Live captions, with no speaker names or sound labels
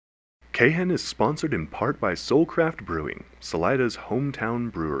Cahen is sponsored in part by Soulcraft Brewing, Salida's hometown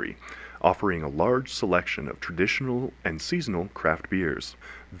brewery, offering a large selection of traditional and seasonal craft beers.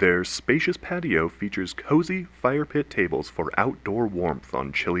 Their spacious patio features cozy fire pit tables for outdoor warmth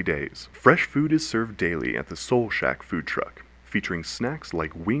on chilly days. Fresh food is served daily at the Soul Shack food truck, featuring snacks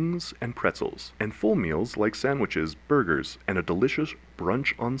like wings and pretzels, and full meals like sandwiches, burgers, and a delicious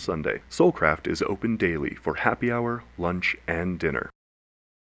brunch on Sunday. Soulcraft is open daily for happy hour, lunch, and dinner.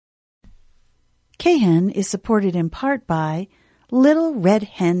 Cahen is supported in part by Little Red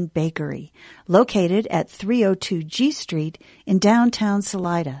Hen Bakery, located at 302 G Street in downtown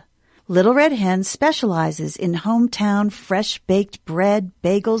Salida. Little Red Hen specializes in hometown fresh-baked bread,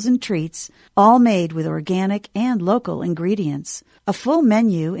 bagels, and treats, all made with organic and local ingredients. A full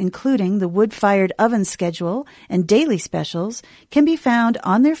menu, including the wood-fired oven schedule and daily specials, can be found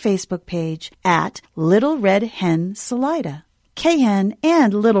on their Facebook page at Little Red Hen Salida. Cahen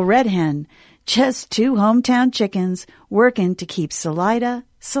and Little Red Hen, just two hometown chickens working to keep Salida,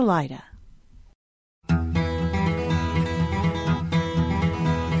 Salida.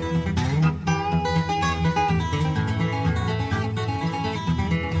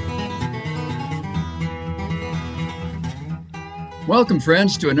 Welcome,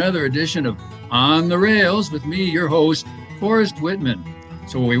 friends, to another edition of On the Rails with me, your host, Forrest Whitman.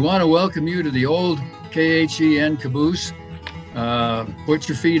 So we want to welcome you to the old KHEN caboose. Put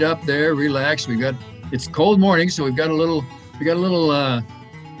your feet up there, relax. It's a cold morning, so we've got a little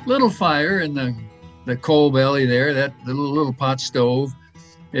fire in the coal belly there, that little pot stove.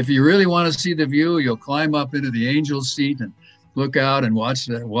 If you really want to see the view, you'll climb up into the angel's seat and look out and watch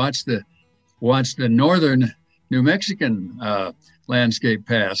the northern New Mexican landscape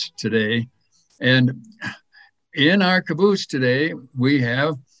pass today. And in our caboose today, we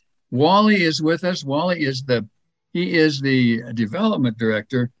have Wally is with us. Wally is the development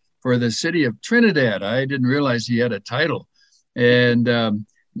director for the city of Trinidad. I didn't realize he had a title. And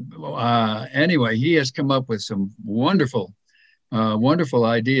anyway, he has come up with some wonderful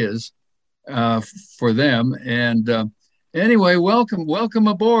ideas for them. And anyway, welcome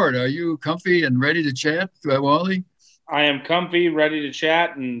aboard. Are you comfy and ready to chat, Wally? I am comfy, ready to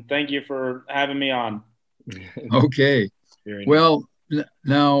chat, and thank you for having me on. Okay. Well,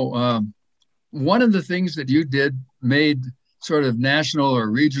 now, one of the things that you did made sort of national or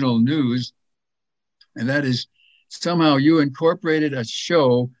regional news, and that is somehow you incorporated a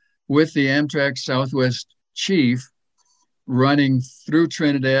show with the Amtrak Southwest chief running through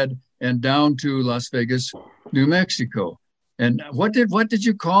Trinidad and down to Las Vegas, New Mexico. And what did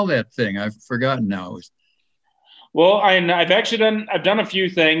you call that thing? I've forgotten now. Well, I've done a few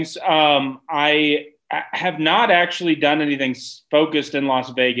things. I have not actually done anything focused in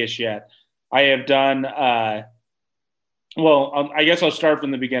Las Vegas yet. I have done, I guess I'll start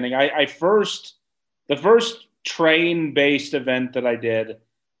from the beginning. The first train-based event that I did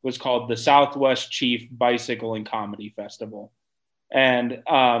was called the Southwest Chief Bicycle and Comedy Festival. And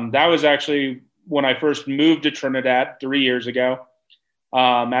that was actually when I first moved to Trinidad 3 years ago.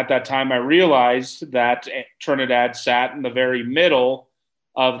 At that time, I realized that Trinidad sat in the very middle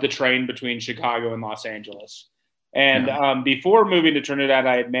of the train between Chicago and Los Angeles. And before moving to Trinidad,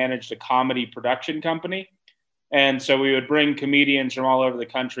 I had managed a comedy production company. And so we would bring comedians from all over the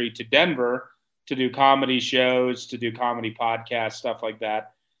country to Denver to do comedy shows, to do comedy podcasts, stuff like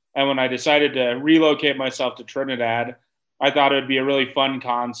that. And when I decided to relocate myself to Trinidad, I thought it would be a really fun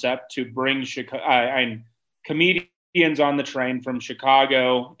concept to bring comedians on the train from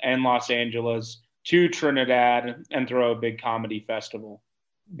Chicago and Los Angeles to Trinidad and throw a big comedy festival.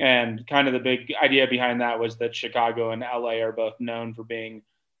 And kind of the big idea behind that was that Chicago and LA are both known for being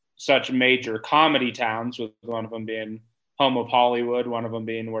such major comedy towns, with one of them being home of Hollywood, one of them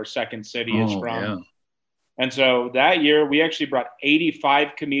being where Second City is from. Yeah. And so that year we actually brought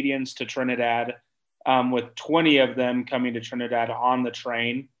 85 comedians to Trinidad, with 20 of them coming to Trinidad on the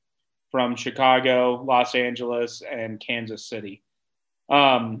train from Chicago, Los Angeles, and Kansas City.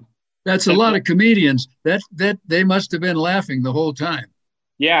 That's a lot of comedians. That they must have been laughing the whole time.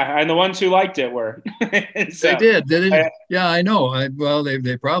 Yeah, and the ones who liked it were. So, they did. Yeah, I know.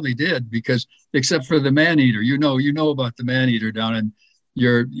 They probably did, because except for the man-eater, you know about the man-eater down in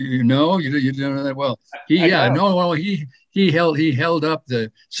you don't know that well. He held up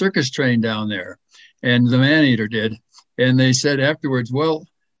the circus train down there, and the man-eater did. And they said afterwards, well,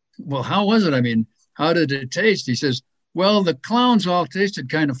 how was it? I mean, how did it taste? He says, well, the clowns all tasted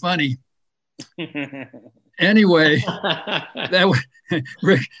kind of funny. Anyway,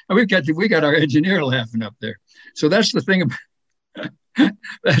 we got our engineer laughing up there. So that's the thing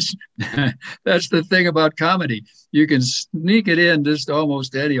that's that's the thing about comedy. You can sneak it in just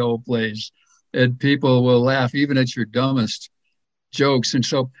almost any old place, and people will laugh even at your dumbest jokes. And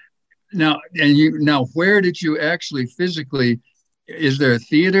so now, where did you actually physically? Is there a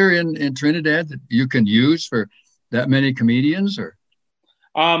theater in Trinidad that you can use for that many comedians, or?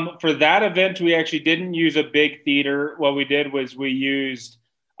 For that event, we actually didn't use a big theater. What we did was we used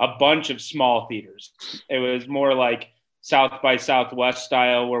a bunch of small theaters. It was more like South by Southwest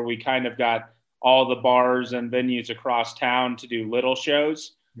style, where we kind of got all the bars and venues across town to do little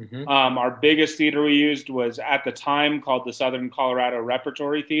shows. Mm-hmm. Our biggest theater we used was at the time called the Southern Colorado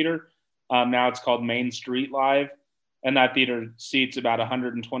Repertory Theater. Now it's called Main Street Live. And that theater seats about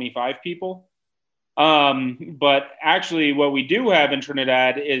 125 people. But actually what we do have in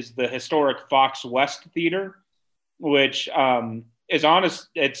Trinidad is the historic Fox West Theater, which is honest.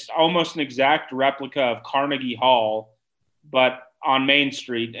 It's almost an exact replica of Carnegie Hall, but on Main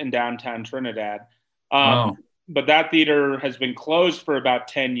Street in downtown Trinidad. Wow. But that theater has been closed for about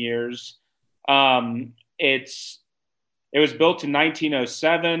 10 years. It was built in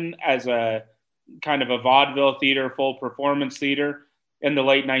 1907 as a kind of a vaudeville theater, full performance theater. In the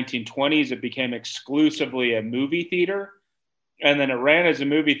late 1920s, it became exclusively a movie theater. And then it ran as a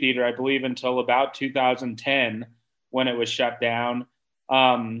movie theater, I believe, until about 2010 when it was shut down.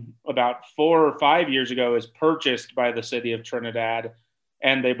 About 4 or 5 years ago, it was purchased by the city of Trinidad.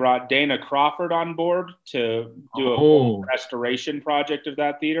 And they brought Dana Crawford on board to do a full restoration project of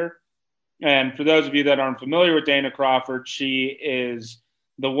that theater. And for those of you that aren't familiar with Dana Crawford, she is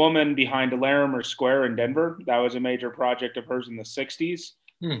the woman behind Larimer Square in Denver. That was a major project of hers in the 60s.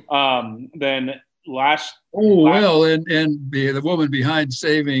 Then last and the woman behind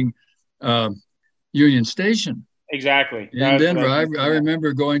saving Union Station. Exactly. In Denver. I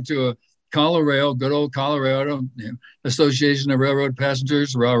remember going to a Colorado, good old Colorado Association of Railroad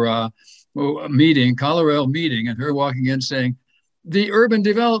Passengers, meeting, Colorado meeting, and her walking in saying, the urban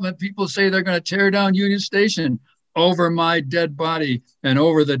development people say they're going to tear down Union Station over my dead body and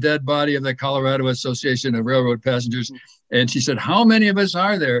over the dead body of the Colorado Association of Railroad Passengers. And she said, how many of us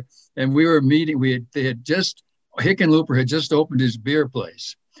are there? And we were meeting, Hickenlooper had just opened his beer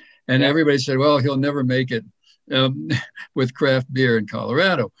place. And everybody said, well, he'll never make it with craft beer in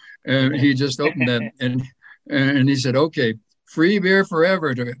Colorado. And he just opened that. And he said, okay, free beer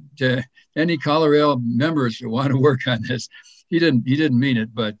forever to any Colorado members who want to work on this. He didn't mean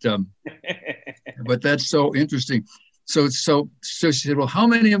it, but that's so interesting. So she said, well, how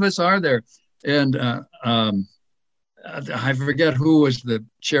many of us are there? And I forget who was the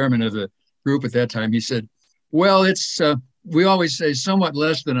chairman of the group at that time. He said, well, it's we always say somewhat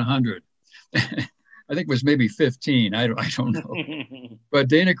less than 100. I think it was maybe 15. I don't know. But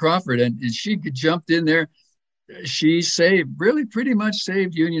Dana Crawford, and she jumped in there. She pretty much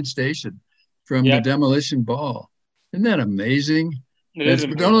saved Union Station from the demolition ball. Isn't that amazing?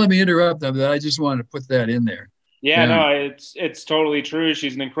 Don't let me interrupt them. I just wanted to put that in there. Yeah, no, it's totally true.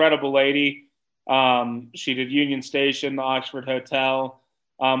 She's an incredible lady. She did Union Station, the Oxford Hotel.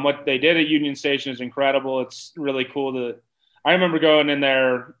 What they did at Union Station is incredible. It's really cool I remember going in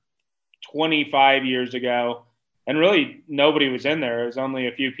there 25 years ago, and really nobody was in there. It was only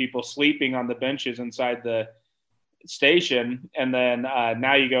a few people sleeping on the benches inside the station. And then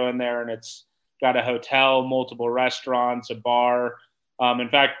now you go in there and it's got a hotel, multiple restaurants, a bar. In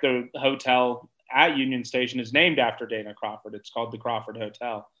fact, the hotel at Union Station is named after Dana Crawford. It's called the Crawford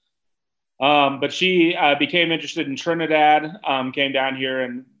Hotel. But she became interested in Trinidad, came down here,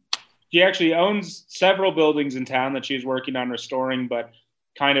 and she actually owns several buildings in town that she's working on restoring, but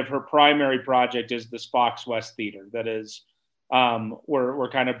kind of her primary project is this Fox West Theater. That is, we're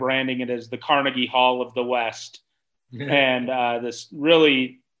kind of branding it as the Carnegie Hall of the West. And this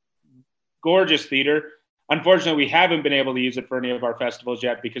really gorgeous theater. Unfortunately, we haven't been able to use it for any of our festivals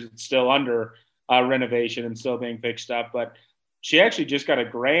yet because it's still under renovation and still being fixed up. But she actually just got a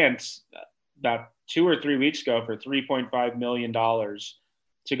grant about 2 or 3 weeks ago for $3.5 million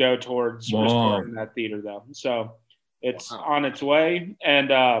to go towards restoring that theater, though. So it's on its way. And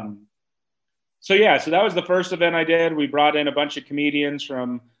so that was the first event I did. We brought in a bunch of comedians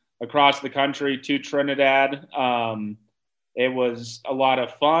from across the country to Trinidad. It was a lot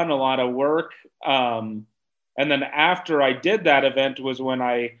of fun, a lot of work. And then after I did that event was when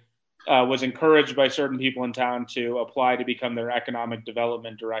I was encouraged by certain people in town to apply to become their economic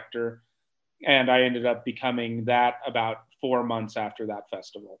development director. And I ended up becoming that about 4 months after that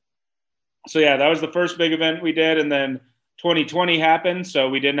festival. So that was the first big event we did. And then 2020 happened. So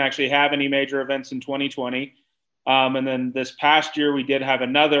we didn't actually have any major events in 2020. And then this past year, we did have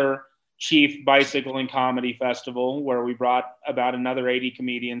another Chief Bicycle and Comedy Festival, where we brought about another 80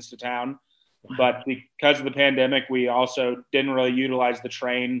 comedians to town. Wow. But because of the pandemic, we also didn't really utilize the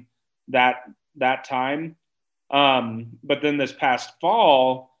train that time. But then this past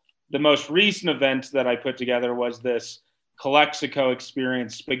fall, the most recent event that I put together was this Calexico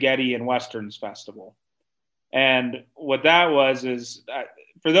Experience Spaghetti and Westerns Festival. And what that was is,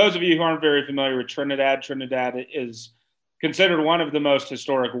 for those of you who aren't very familiar with Trinidad, Trinidad is considered one of the most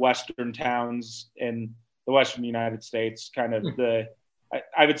historic Western towns in the Western United States. Kind of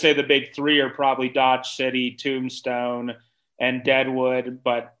I would say the big three are probably Dodge City, Tombstone, and Deadwood,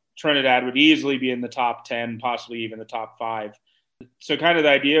 but Trinidad would easily be in the top 10, possibly even the top 5. So kind of the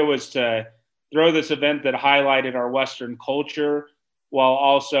idea was to throw this event that highlighted our Western culture, while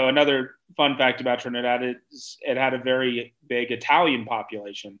also, another fun fact about Trinidad is it had a very big Italian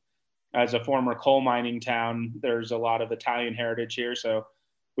population. As a former coal mining town, there's a lot of Italian heritage here. So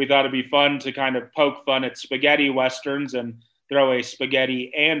we thought it'd be fun to kind of poke fun at spaghetti Westerns and throw a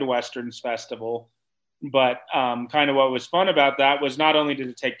spaghetti and Westerns festival. But kind of what was fun about that was not only did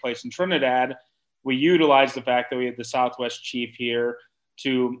it take place in Trinidad, we utilized the fact that we had the Southwest Chief here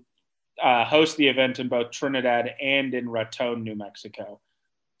to host the event in both Trinidad and in Raton, New Mexico.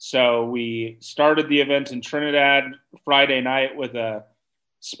 So we started the event in Trinidad Friday night with a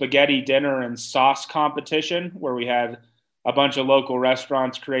spaghetti dinner and sauce competition, where we had a bunch of local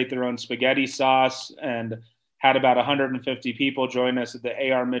restaurants create their own spaghetti sauce, and had about 150 people join us at the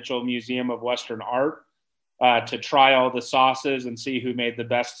A.R. Mitchell Museum of Western Art to try all the sauces and see who made the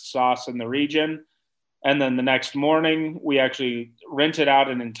best sauce in the region. And then the next morning, we actually rented out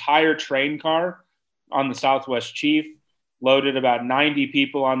an entire train car on the Southwest Chief, loaded about 90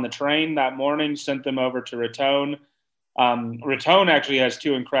 people on the train that morning, sent them over to Raton. Raton actually has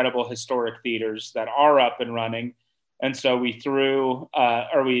 2 incredible historic theaters that are up and running. And so we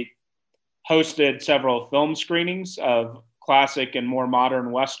hosted several film screenings of classic and more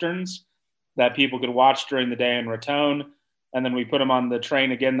modern Westerns that people could watch during the day in Raton. And then we put them on the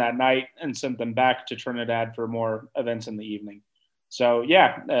train again that night and sent them back to Trinidad for more events in the evening. So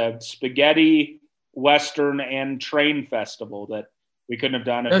yeah, spaghetti, Western, and train festival that we couldn't have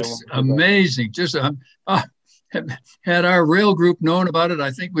done. That's amazing. Just had our rail group known about it,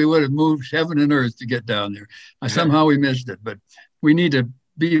 I think we would have moved heaven and earth to get down there. Somehow we missed it, but we need to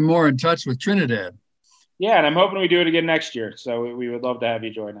be more in touch with Trinidad. Yeah, and I'm hoping we do it again next year. So we would love to have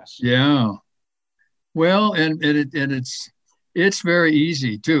you join us. Yeah. Well, and it's very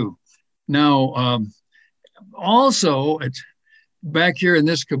easy too. Now, also, it's back here in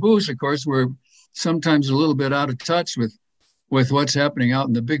this caboose, of course, we're sometimes a little bit out of touch with what's happening out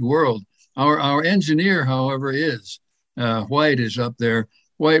in the big world. Our engineer, however, is White is up there.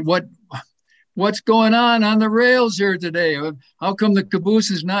 White, what's going on the rails here today? How come the caboose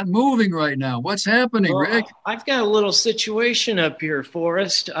is not moving right now? What's happening, well, Rick? I've got a little situation up here,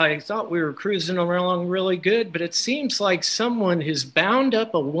 Forrest. I thought we were cruising along really good, but it seems like someone has bound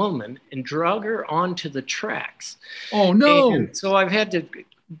up a woman and drug her onto the tracks. Oh, no. And so I've had to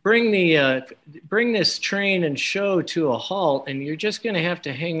bring this train and show to a halt, and you're just going to have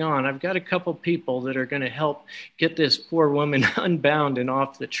to hang on. I've got a couple people that are going to help get this poor woman unbound and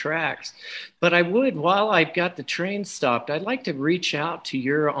off the tracks. But I would, while I've got the train stopped, I'd like to reach out to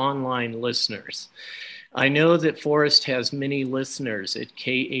your online listeners. I know that Forrest has many listeners at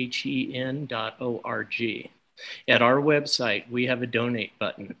khen.org. At our website, we have a donate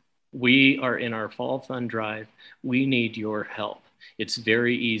button. We are in our fall fund drive. We need your help. It's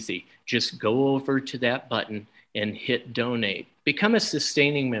very easy. Just go over to that button and hit donate. Become a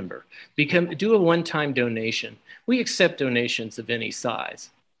sustaining member. Do a one-time donation. We accept donations of any size.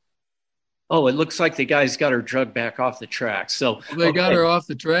 Oh, it looks like the guy's got her drug back off the tracks. So they got her off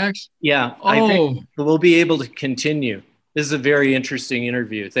the tracks? Yeah. Oh. I think we'll be able to continue. This is a very interesting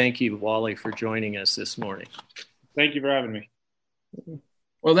interview. Thank you, Wally, for joining us this morning. Thank you for having me.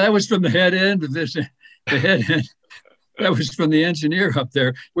 Well, that was from the head end of this. The head end. That was from the engineer up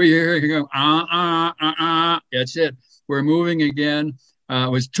there. We hear him go, That's it. We're moving again.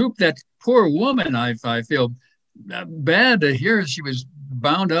 That poor woman. I feel bad to hear she was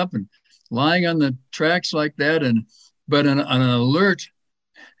bound up and lying on the tracks like that. But an alert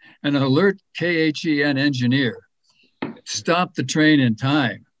KHEN engineer stopped the train in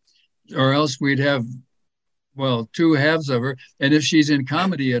time, or else we'd have, well, 2 halves of her. And if she's in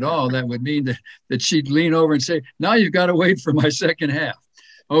comedy at all, that would mean that she'd lean over and say, now you've got to wait for my second half.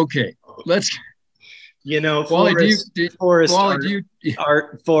 Okay, let's. Wally,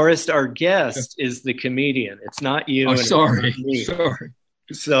 Forrest, our guest is the comedian. It's not you. Oh, sorry.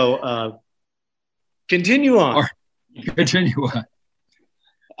 So continue on. Continue on.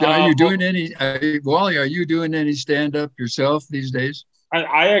 Are you doing any, Wally, are you doing any stand-up yourself these days?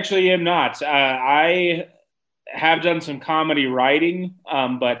 I actually am not. I have done some comedy writing,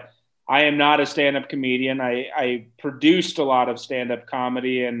 but I am not a stand-up comedian. I produced a lot of stand-up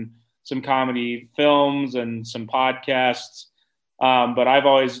comedy and some comedy films and some podcasts. But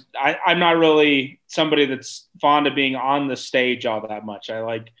I'm not really somebody that's fond of being on the stage all that much. I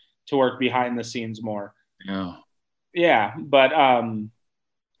like to work behind the scenes more. Yeah. Yeah. But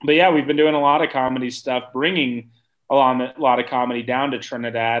yeah, we've been doing a lot of comedy stuff, bringing a lot of comedy down to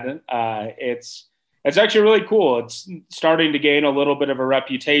Trinidad. It's actually really cool. It's starting to gain a little bit of a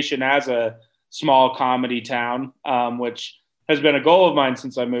reputation as a small comedy town, which has been a goal of mine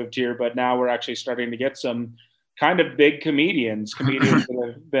since I moved here. But now we're actually starting to get some kind of big comedians that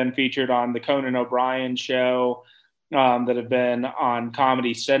have been featured on the Conan O'Brien show, that have been on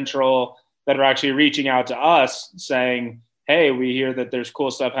Comedy Central, that are actually reaching out to us saying, hey, we hear that there's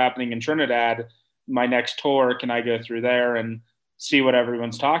cool stuff happening in Trinidad. My next tour, can I go through there and see what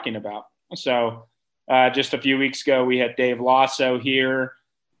everyone's talking about? So just a few weeks ago, we had Dave Lasso here.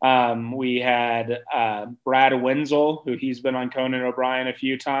 We had Brad Wenzel, who he's been on Conan O'Brien a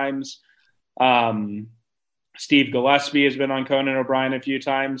few times. Steve Gillespie has been on Conan O'Brien a few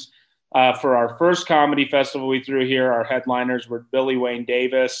times. For our first comedy festival we threw here, our headliners were Billy Wayne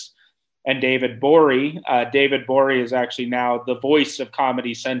Davis and David Bory. David Bory is actually now the voice of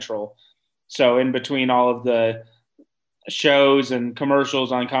Comedy Central. So in between all of the shows and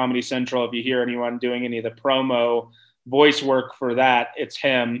commercials on Comedy Central, if you hear anyone doing any of the promo voice work for that, it's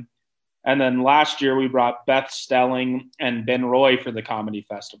him. And then last year we brought Beth Stelling and Ben Roy for the comedy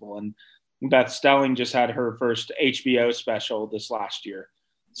festival. And Beth Stelling just had her first HBO special this last year.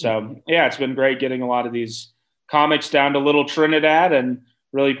 So yeah, it's been great getting a lot of these comics down to Little Trinidad and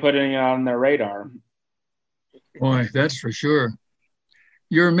really putting it on their radar. Boy, that's for sure.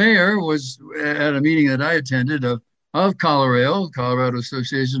 Your mayor was at a meeting that I attended of Colorado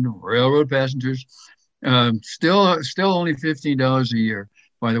Association of Railroad Passengers. Still only $15 a year.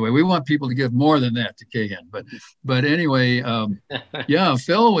 By the way, we want people to give more than that to KN. But anyway, yeah,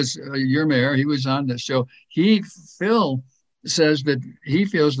 Phil was your mayor. He was on the show. Phil says that he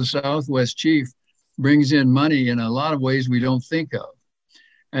feels the Southwest Chief brings in money in a lot of ways we don't think of.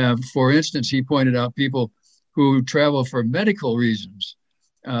 For instance, he pointed out people who travel for medical reasons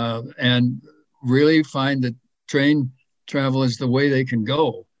and really find that train travel is the way they can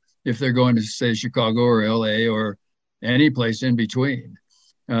go if they're going to, say, Chicago or LA or any place in between.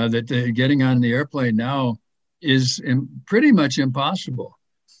 That getting on the airplane now is pretty much impossible.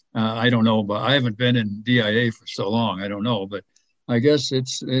 I don't know, but I haven't been in DIA for so long. I don't know, but I guess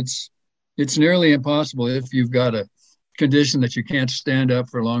it's nearly impossible if you've got a condition that you can't stand up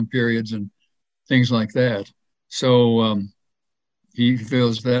for long periods and things like that. So he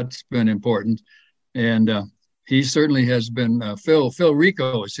feels that's been important, and he certainly has been. Phil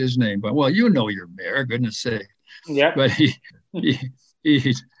Rico is his name, but well, you know your mayor, goodness sake. Yeah, but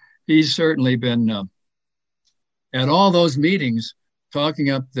he's certainly been at all those meetings talking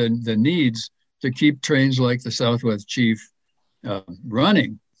up the needs to keep trains like the Southwest Chief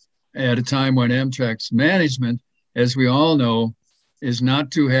running at a time when Amtrak's management, as we all know, is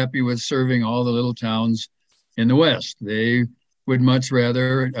not too happy with serving all the little towns in the West. They would much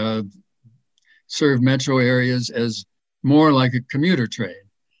rather serve metro areas as more like a commuter train.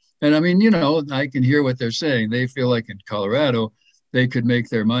 And I mean, I can hear what they're saying. They feel like in Colorado, they could make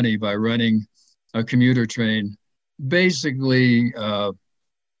their money by running a commuter train basically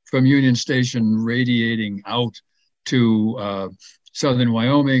from Union Station radiating out to southern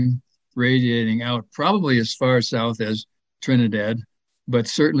Wyoming, radiating out probably as far south as Trinidad, but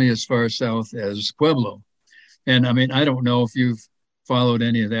certainly as far south as Pueblo. And I mean, I don't know if you've followed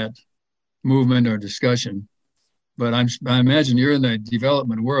any of that movement or discussion, but I imagine you're in the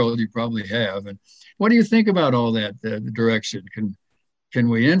development world. You probably have. And what do you think about all that direction? Can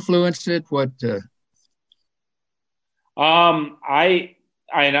we influence it? What? I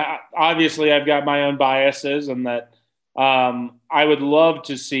obviously I've got my own biases, and that I would love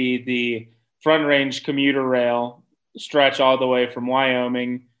to see the Front Range commuter rail stretch all the way from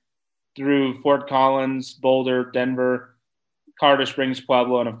Wyoming through Fort Collins, Boulder, Denver, Colorado Springs,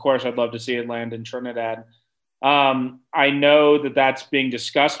 Pueblo, and of course, I'd love to see it land in Trinidad. I know that that's being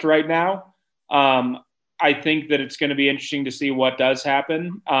discussed right now. I think that it's going to be interesting to see what does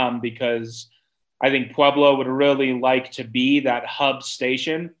happen, because I think Pueblo would really like to be that hub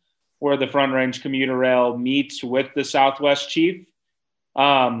station where the Front Range commuter rail meets with the Southwest Chief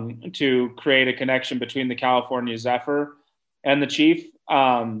to create a connection between the California Zephyr and the Chief.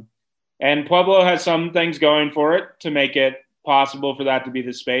 And Pueblo has some things going for it to make it possible for that to be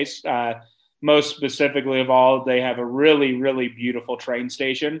the space. Most specifically of all, they have a really, really beautiful train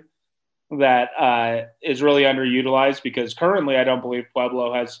station that is really underutilized, because currently I don't believe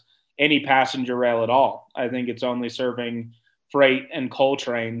Pueblo has any passenger rail at all. I think it's only serving freight and coal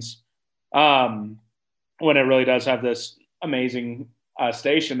trains, when it really does have this amazing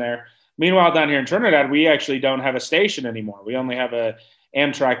station there. Meanwhile, down here in Trinidad, we actually don't have a station anymore. We only have a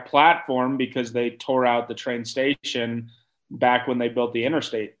Amtrak platform because they tore out the train station back when they built the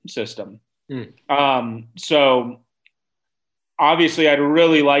interstate system. So obviously I'd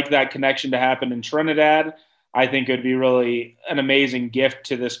really like that connection to happen in Trinidad. I think it would be really an amazing gift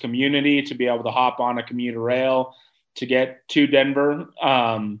to this community to be able to hop on a commuter rail to get to Denver,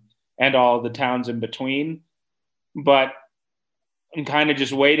 and all the towns in between. But I'm kind of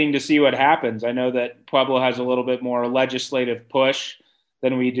just waiting to see what happens. I know that Pueblo has a little bit more legislative push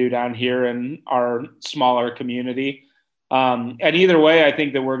than we do down here in our smaller community. And either way, I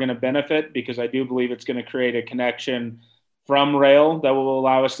think that we're going to benefit, because I do believe it's going to create a connection from rail that will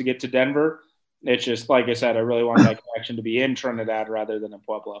allow us to get to Denver. It's just, like I said, I really want that connection to be in Trinidad rather than in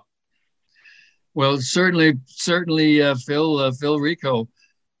Pueblo. Well, certainly, Phil Rico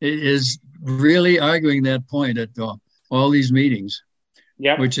is really arguing that point at all these meetings.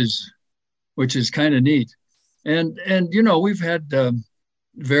 Yeah, which is kind of neat. And we've had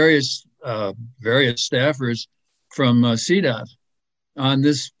various staffers from CDOT on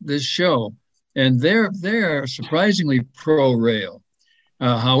this show, and they're surprisingly pro rail.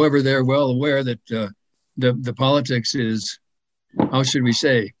 However, they're well aware that the politics is, how should we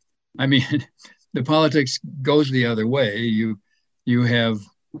say? I mean, the politics goes the other way. You have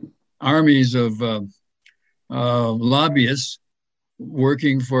armies of lobbyists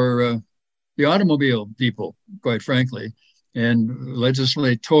working for the automobile people, quite frankly, and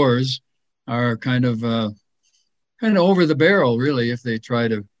legislators are kind of over the barrel, really, if they try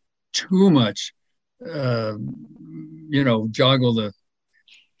to too much, joggle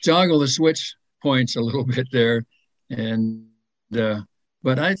the switch points a little bit there. And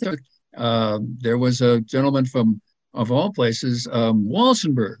but I thought there was a gentleman from, of all places,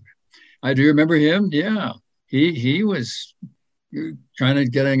 Walsenburg. I do remember him. Yeah, he was trying to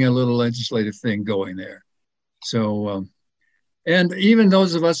getting a little legislative thing going there. So, and even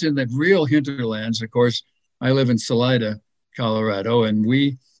those of us in the real hinterlands, of course, I live in Salida, Colorado,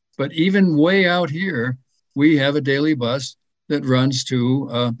 but even way out here, we have a daily bus that runs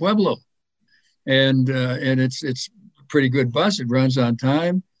to Pueblo, and it's a pretty good bus. It runs on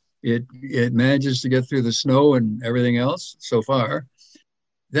time. It manages to get through the snow and everything else so far.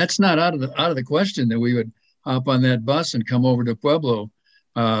 That's not out of the question that we would hop on that bus and come over to Pueblo,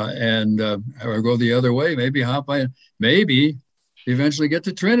 or go the other way. Maybe hop on, maybe eventually get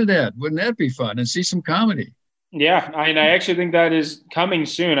to Trinidad. Wouldn't that be fun? And see some comedy. Yeah, I actually think that is coming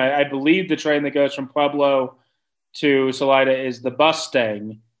soon. I believe the train that goes from Pueblo to Salida is the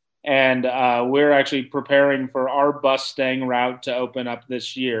Bustang, and we're actually preparing for our Bustang route to open up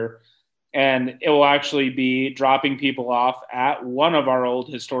this year. And it will actually be dropping people off at one of our old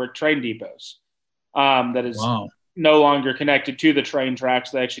historic train depots that is no longer connected to the train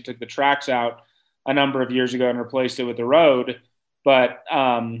tracks. They actually took the tracks out a number of years ago and replaced it with the road. But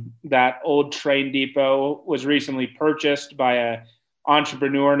that old train depot was recently purchased by an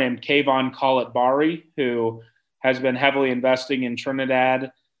entrepreneur named Kayvon Kalatbari, who has been heavily investing in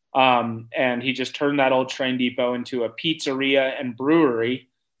Trinidad. And he just turned that old train depot into a pizzeria and brewery.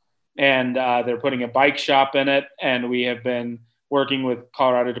 And they're putting a bike shop in it. And we have been working with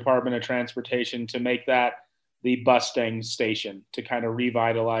Colorado Department of Transportation to make that the Bustang station, to kind of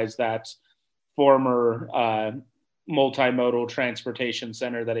revitalize that former multimodal transportation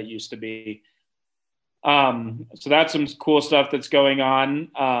center that it used to be. So that's some cool stuff that's going on.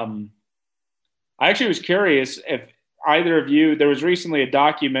 I actually was curious if either of you, there was recently a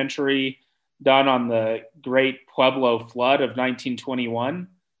documentary done on the Great Pueblo Flood of 1921.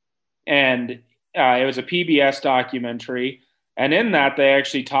 And it was a PBS documentary. And in that, they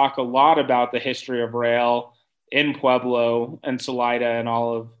actually talk a lot about the history of rail in Pueblo and Salida and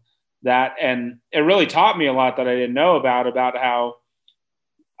all of that. And it really taught me a lot that I didn't know about how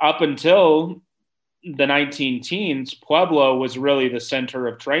up until the 19-teens, Pueblo was really the center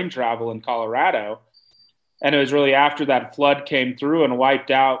of train travel in Colorado. And it was really after that flood came through and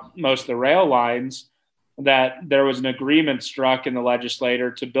wiped out most of the rail lines that there was an agreement struck in the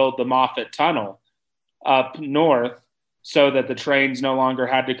legislature to build the Moffat Tunnel up north so that the trains no longer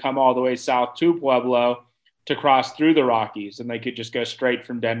had to come all the way south to Pueblo to cross through the Rockies, and they could just go straight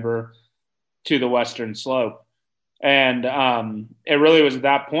from Denver to the western slope. And it really was at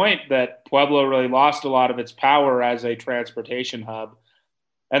that point that Pueblo really lost a lot of its power as a transportation hub.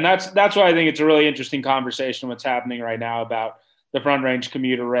 And that's why I think it's a really interesting conversation what's happening right now about the Front Range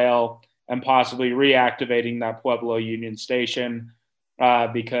commuter rail and possibly reactivating that Pueblo Union Station,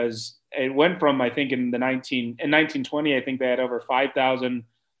 because it went from, I think in 1920, I think they had over 5,000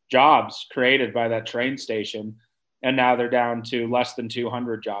 jobs created by that train station. And now they're down to less than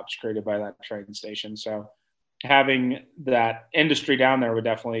 200 jobs created by that train station. So having that industry down there would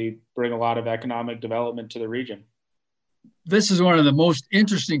definitely bring a lot of economic development to the region. This is one of the most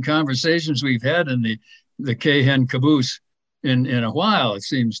interesting conversations we've had in the Cahen Caboose in a while, it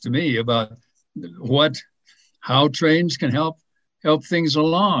seems to me, about how trains can help things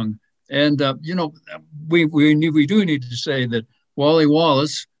along. And we do need to say that Wally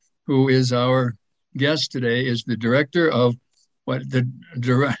Wallace, who is our guest today, is the director of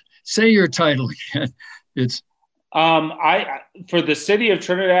say your title again. It's for the city of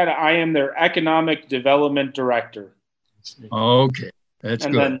Trinidad, I am their economic development director. Okay, that's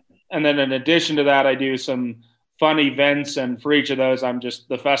good. And then in addition to that, I do some fun events, and for each of those, I'm just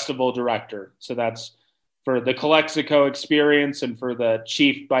the festival director. So that's for the Calexico Experience and for the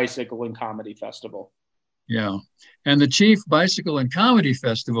Chief Bicycle and Comedy Festival. Yeah, and the Chief Bicycle and Comedy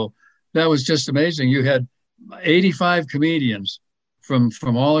Festival, that was just amazing. You had 85 comedians from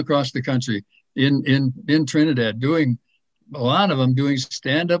all across the country in Trinidad, doing a lot of them doing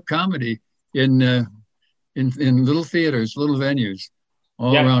stand-up comedy in little theaters, little venues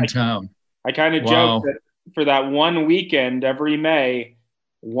all around town. I kind of joke that for that one weekend every May,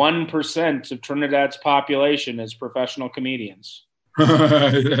 1% of Trinidad's population is professional comedians.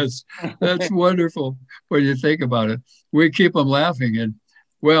 That's wonderful when you think about it. We keep them laughing, and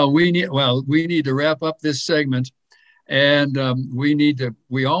we need to wrap up this segment, and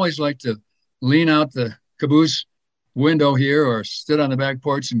we always like to lean out the caboose window here or sit on the back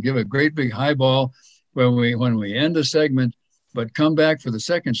porch and give a great big highball when we end a segment, but come back for the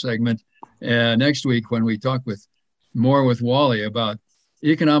second segment next week when we talk more with Wally about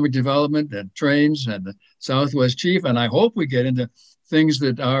economic development and trains and the Southwest Chief. And I hope we get into things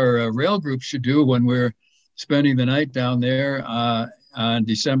that our rail group should do when we're spending the night down there on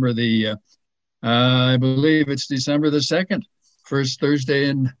December I believe it's December the 2nd, first Thursday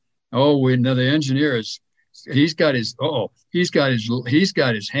in. The engineer he's got his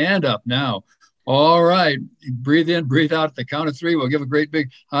hand up now. All right, breathe in, breathe out at the count of 3. We'll give a great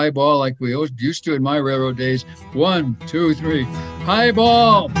big high ball like we used to in my railroad days. 1, 2, 3. High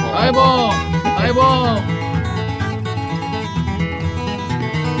ball, high ball, high ball.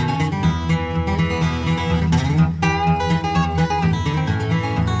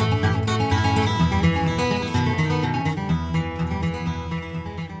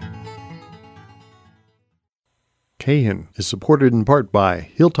 Cahen is supported in part by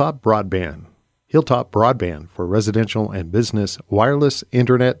Hilltop Broadband. Hilltop Broadband for residential and business wireless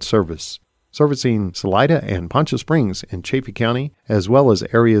internet service, servicing Salida and Poncha Springs in Chaffee County, as well as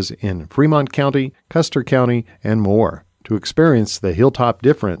areas in Fremont County, Custer County, and more. To experience the Hilltop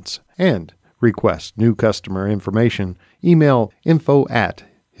difference and request new customer information, email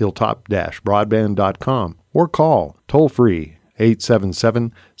info@hilltop-broadband.com or call toll-free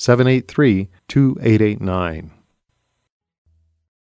 877-783-2889.